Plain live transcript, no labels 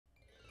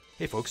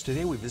Hey folks,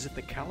 today we visit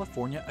the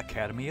California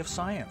Academy of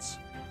Science.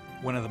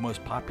 One of the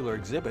most popular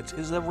exhibits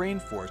is the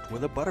rainforest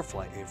with a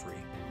butterfly aviary.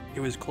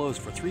 It was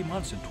closed for 3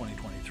 months in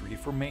 2023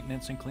 for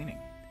maintenance and cleaning.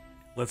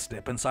 Let's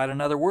step inside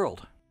another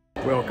world.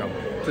 Welcome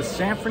to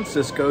San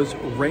Francisco's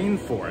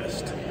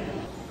rainforest.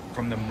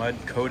 From the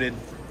mud-coated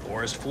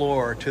forest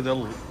floor to the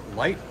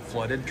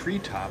light-flooded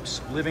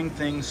treetops, living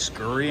things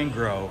scurry and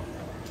grow.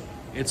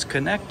 It's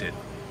connected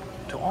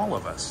to all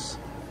of us.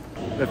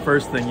 The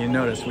first thing you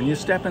notice when you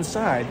step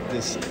inside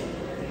this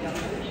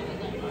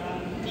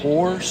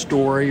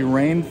 4-story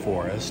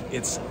rainforest,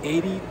 it's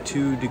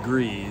 82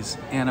 degrees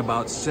and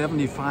about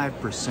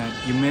 75%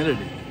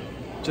 humidity,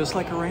 just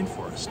like a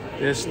rainforest.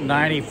 This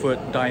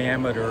 90-foot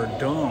diameter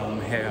dome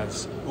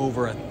has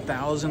over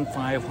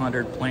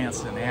 1,500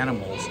 plants and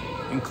animals,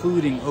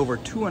 including over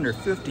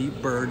 250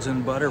 birds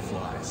and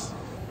butterflies.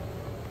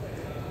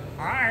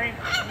 Hi.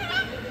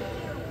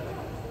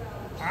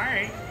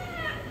 Hi.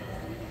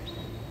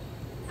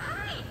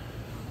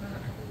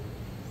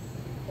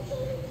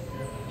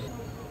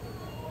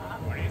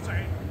 What do you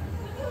say?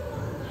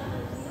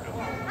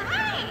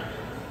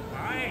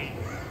 Hi.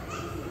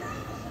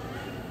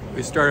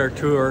 We start our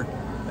tour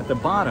at the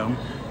bottom,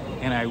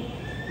 and I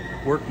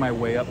work my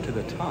way up to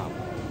the top.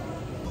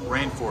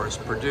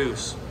 Rainforests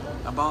produce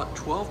about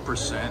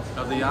 12%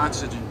 of the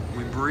oxygen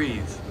we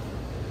breathe.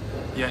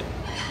 Yet,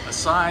 a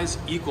size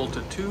equal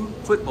to 2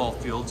 football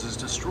fields is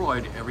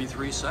destroyed every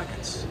 3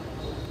 seconds.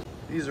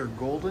 These are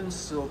golden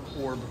silk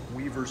orb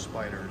weaver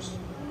spiders,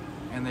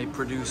 and they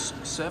produce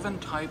 7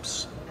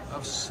 types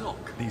of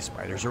silk. These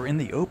spiders are in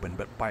the open,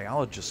 but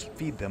biologists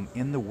feed them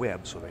in the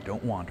web so they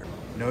don't wander.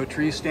 No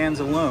tree stands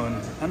alone.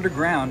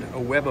 Underground, a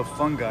web of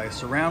fungi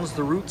surrounds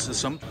the root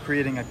system,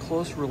 creating a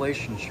close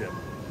relationship.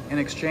 In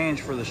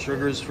exchange for the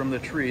sugars from the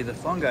tree, the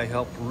fungi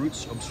help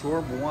roots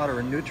absorb water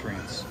and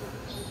nutrients.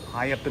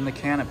 High up in the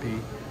canopy,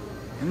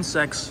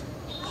 insects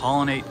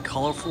pollinate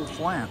colorful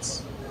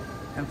plants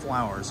and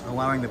flowers,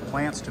 allowing the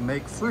plants to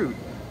make fruit.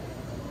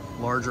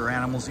 Larger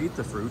animals eat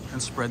the fruit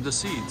and spread the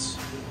seeds.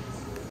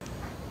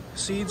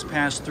 Seeds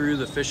pass through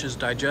the fish's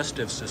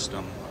digestive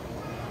system.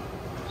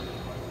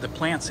 The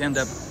plants end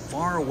up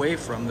far away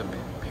from the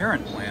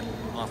parent plant,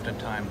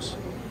 oftentimes.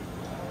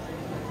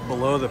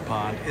 Below the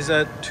pond is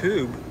a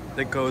tube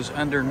that goes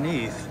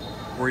underneath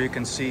where you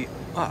can see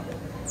up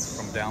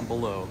from down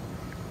below.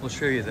 We'll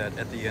show you that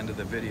at the end of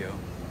the video.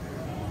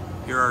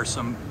 Here are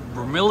some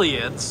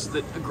bromeliads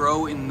that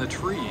grow in the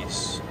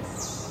trees.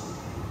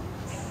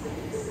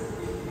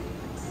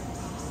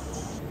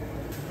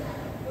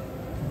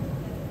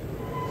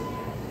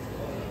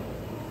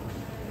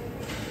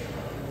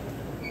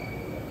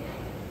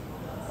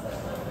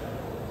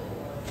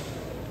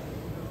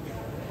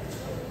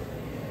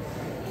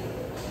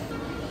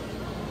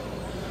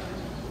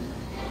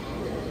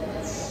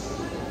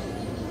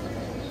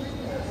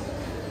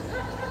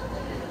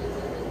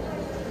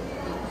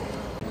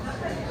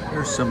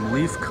 Here's some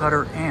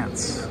leafcutter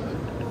ants.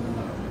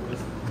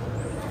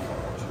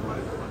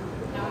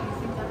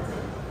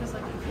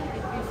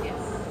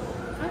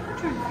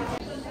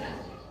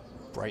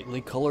 Brightly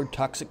colored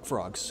toxic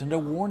frogs send a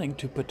warning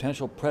to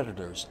potential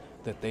predators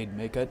that they'd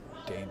make a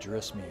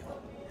dangerous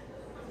meal.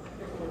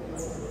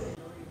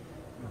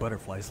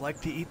 Butterflies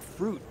like to eat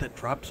fruit that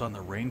drops on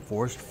the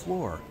rainforest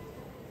floor.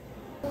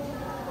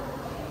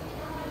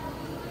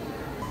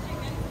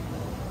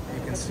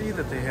 You can see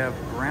that they have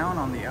brown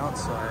on the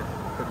outside,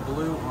 but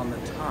blue on the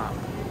top.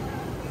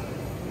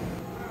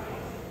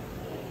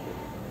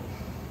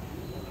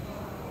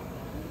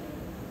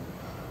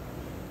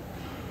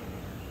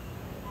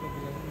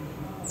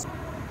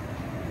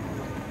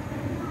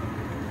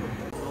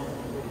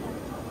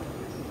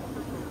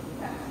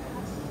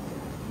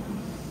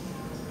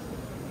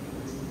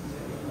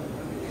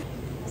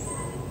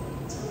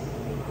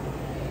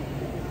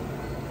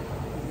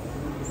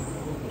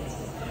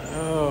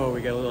 Oh,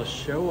 we got a little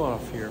show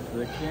off here for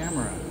the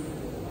camera.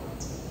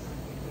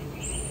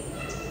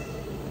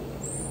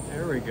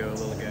 There we go,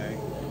 little guy.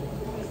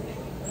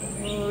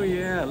 Oh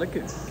yeah, look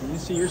at, can you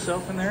see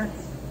yourself in there?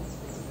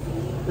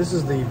 This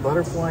is the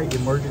butterfly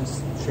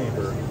emergence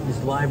chamber. These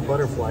live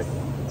butterfly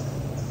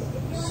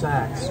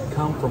sacs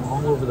come from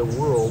all over the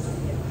world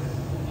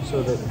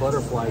so that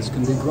butterflies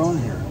can be grown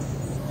here.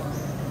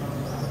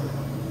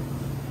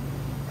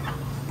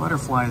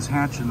 Butterflies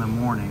hatch in the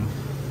morning.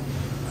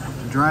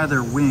 To dry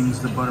their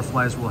wings, the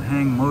butterflies will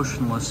hang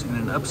motionless in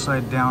an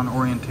upside-down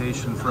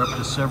orientation for up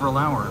to several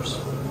hours.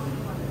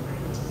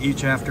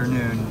 Each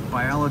afternoon,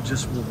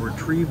 biologists will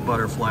retrieve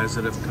butterflies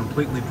that have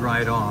completely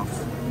dried off,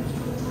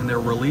 and they're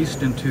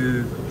released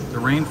into the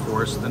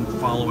rainforest the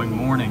following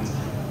morning.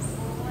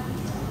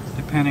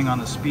 Depending on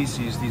the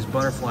species, these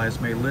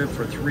butterflies may live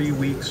for 3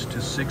 weeks to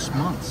 6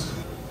 months.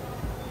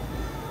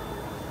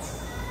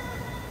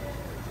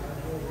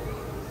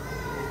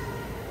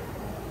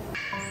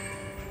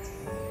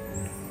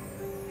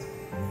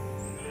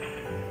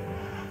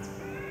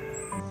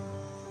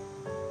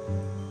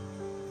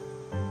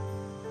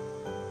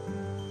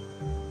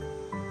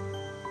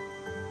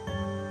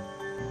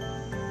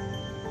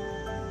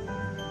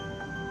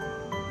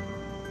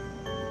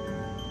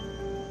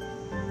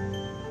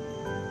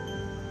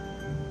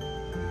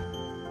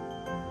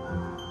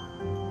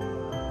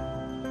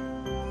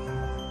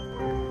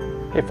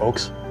 Hey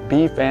folks,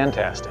 be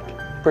fantastic.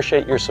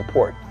 Appreciate your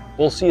support.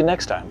 We'll see you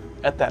next time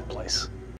at that place.